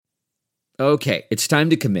Okay, it's time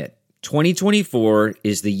to commit. 2024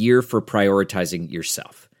 is the year for prioritizing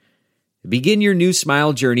yourself. Begin your new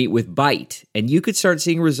smile journey with Byte, and you could start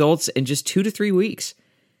seeing results in just 2 to 3 weeks.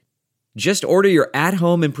 Just order your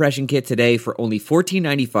at-home impression kit today for only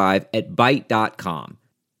 $14.95 at Byte.com.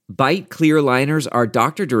 Byte clear liners are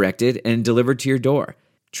doctor-directed and delivered to your door.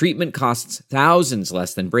 Treatment costs thousands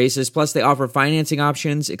less than braces, plus they offer financing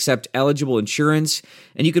options, accept eligible insurance,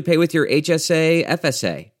 and you could pay with your HSA,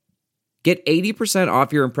 FSA. Get 80%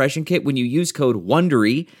 off your impression kit when you use code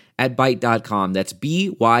WONDERY at Byte.com. That's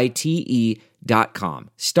BYTE.com.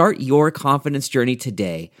 Start your confidence journey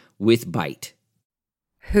today with Byte.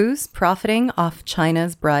 Who's profiting off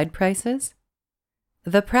China's bride prices?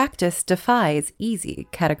 The practice defies easy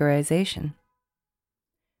categorization.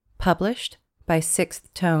 Published by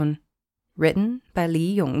Sixth Tone. Written by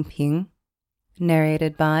Li Yongping.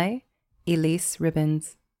 Narrated by Elise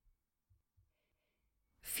Ribbons.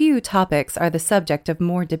 Few topics are the subject of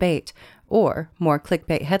more debate, or more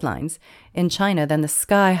clickbait headlines, in China than the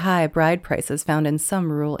sky-high bride prices found in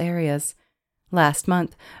some rural areas. Last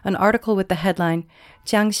month, an article with the headline,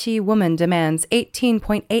 Jiangxi woman demands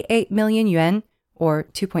 18.88 million yuan, or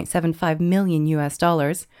 $2.75 million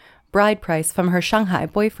US, bride price from her Shanghai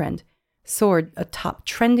boyfriend, soared atop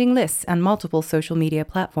trending lists on multiple social media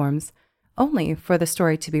platforms, only for the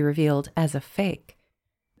story to be revealed as a fake.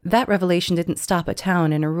 That revelation didn't stop a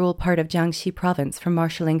town in a rural part of Jiangxi province from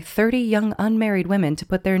marshalling 30 young unmarried women to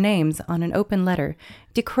put their names on an open letter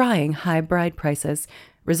decrying high bride prices,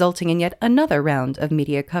 resulting in yet another round of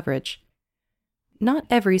media coverage. Not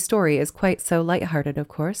every story is quite so lighthearted, of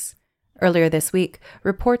course. Earlier this week,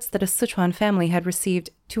 reports that a Sichuan family had received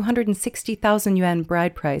 260,000 yuan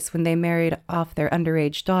bride price when they married off their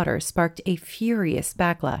underage daughter sparked a furious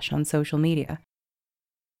backlash on social media.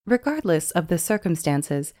 Regardless of the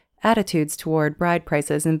circumstances, attitudes toward bride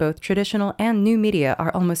prices in both traditional and new media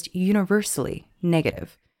are almost universally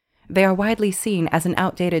negative. They are widely seen as an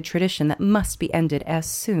outdated tradition that must be ended as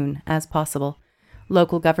soon as possible.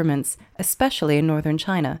 Local governments, especially in northern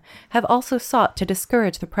China, have also sought to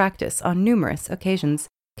discourage the practice on numerous occasions,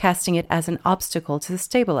 casting it as an obstacle to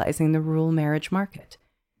stabilizing the rural marriage market.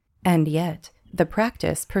 And yet, the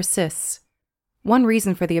practice persists. One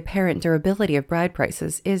reason for the apparent durability of bride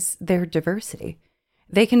prices is their diversity.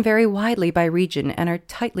 They can vary widely by region and are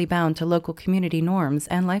tightly bound to local community norms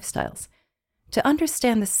and lifestyles. To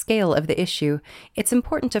understand the scale of the issue, it's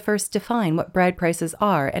important to first define what bride prices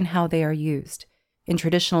are and how they are used. In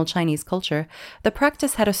traditional Chinese culture, the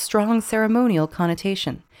practice had a strong ceremonial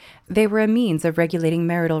connotation. They were a means of regulating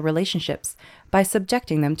marital relationships by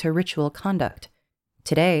subjecting them to ritual conduct.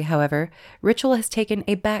 Today, however, ritual has taken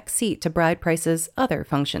a back seat to bride price's other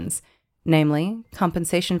functions, namely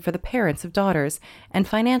compensation for the parents of daughters and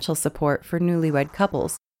financial support for newlywed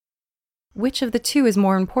couples. Which of the two is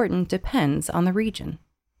more important depends on the region.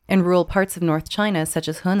 In rural parts of North China, such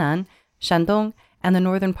as Henan, Shandong, and the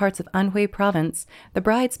northern parts of Anhui province, the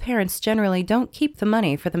bride's parents generally don't keep the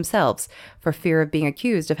money for themselves for fear of being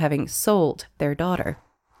accused of having sold their daughter.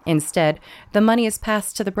 Instead, the money is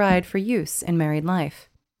passed to the bride for use in married life.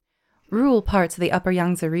 Rural parts of the Upper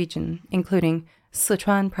Yangtze region, including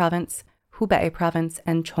Sichuan province, Hubei province,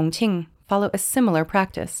 and Chongqing, follow a similar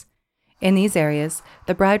practice. In these areas,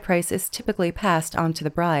 the bride price is typically passed on to the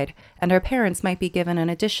bride, and her parents might be given an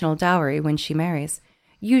additional dowry when she marries,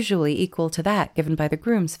 usually equal to that given by the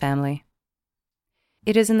groom's family.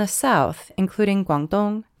 It is in the south, including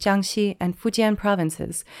Guangdong, Jiangxi, and Fujian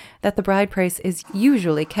provinces, that the bride price is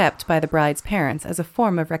usually kept by the bride's parents as a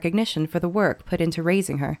form of recognition for the work put into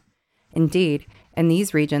raising her. Indeed, in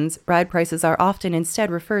these regions, bride prices are often instead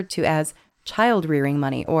referred to as child-rearing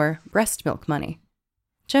money or breast milk money.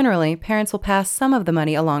 Generally, parents will pass some of the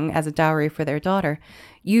money along as a dowry for their daughter,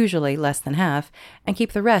 usually less than half, and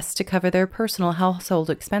keep the rest to cover their personal household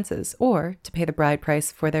expenses or to pay the bride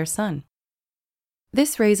price for their son.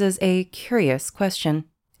 This raises a curious question.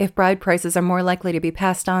 If bride prices are more likely to be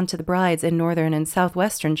passed on to the brides in northern and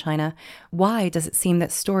southwestern China, why does it seem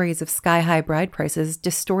that stories of sky-high bride prices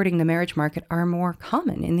distorting the marriage market are more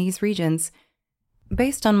common in these regions?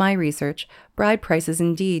 Based on my research, bride prices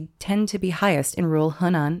indeed tend to be highest in rural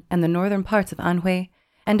Henan and the northern parts of Anhui,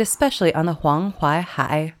 and especially on the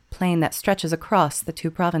Huanghuai plain that stretches across the two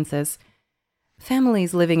provinces.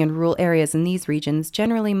 Families living in rural areas in these regions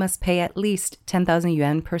generally must pay at least 10,000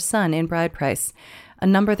 yuan per son in bride price, a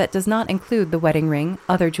number that does not include the wedding ring,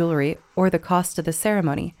 other jewelry, or the cost of the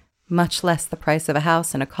ceremony, much less the price of a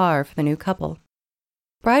house and a car for the new couple.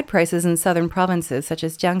 Bride prices in southern provinces such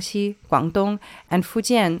as Jiangxi, Guangdong, and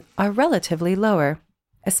Fujian are relatively lower,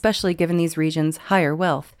 especially given these regions' higher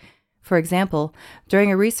wealth. For example,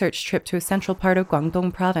 during a research trip to a central part of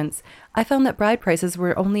Guangdong province, I found that bride prices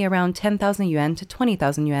were only around 10,000 yuan to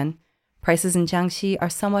 20,000 yuan. Prices in Jiangxi are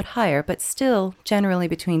somewhat higher, but still generally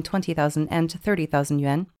between 20,000 and 30,000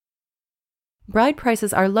 yuan. Bride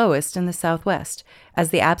prices are lowest in the southwest, as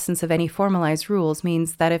the absence of any formalized rules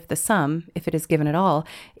means that if the sum, if it is given at all,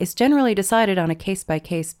 is generally decided on a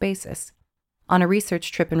case-by-case basis. On a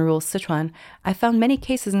research trip in rural Sichuan, I found many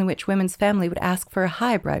cases in which women's family would ask for a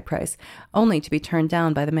high bride price, only to be turned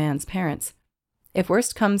down by the man's parents. If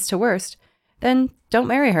worst comes to worst, then don't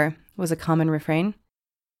marry her, was a common refrain.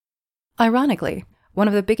 Ironically, one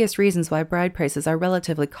of the biggest reasons why bride prices are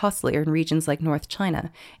relatively costlier in regions like North China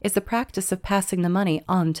is the practice of passing the money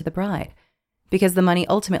on to the bride. Because the money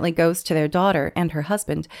ultimately goes to their daughter and her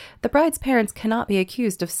husband, the bride's parents cannot be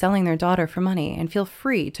accused of selling their daughter for money and feel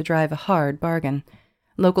free to drive a hard bargain.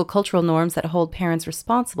 Local cultural norms that hold parents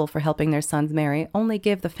responsible for helping their sons marry only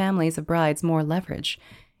give the families of brides more leverage.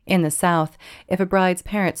 In the South, if a bride's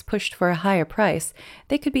parents pushed for a higher price,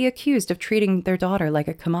 they could be accused of treating their daughter like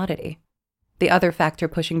a commodity. The other factor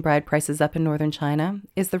pushing bride prices up in northern China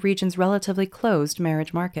is the region's relatively closed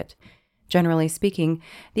marriage market. Generally speaking,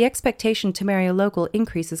 the expectation to marry a local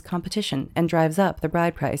increases competition and drives up the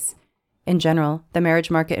bride price. In general, the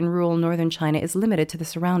marriage market in rural northern China is limited to the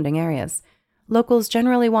surrounding areas. Locals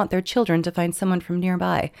generally want their children to find someone from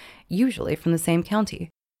nearby, usually from the same county,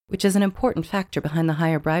 which is an important factor behind the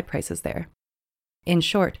higher bride prices there. In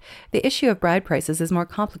short, the issue of bride prices is more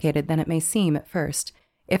complicated than it may seem at first.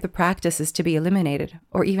 If the practice is to be eliminated,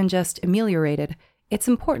 or even just ameliorated, it's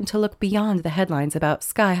important to look beyond the headlines about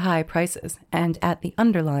sky-high prices and at the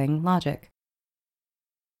underlying logic.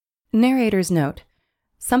 Narrator's note: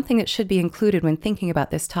 something that should be included when thinking about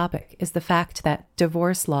this topic is the fact that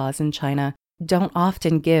divorce laws in China don't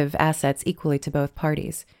often give assets equally to both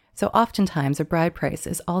parties, so oftentimes a bride price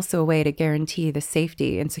is also a way to guarantee the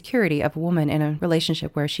safety and security of a woman in a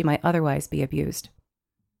relationship where she might otherwise be abused.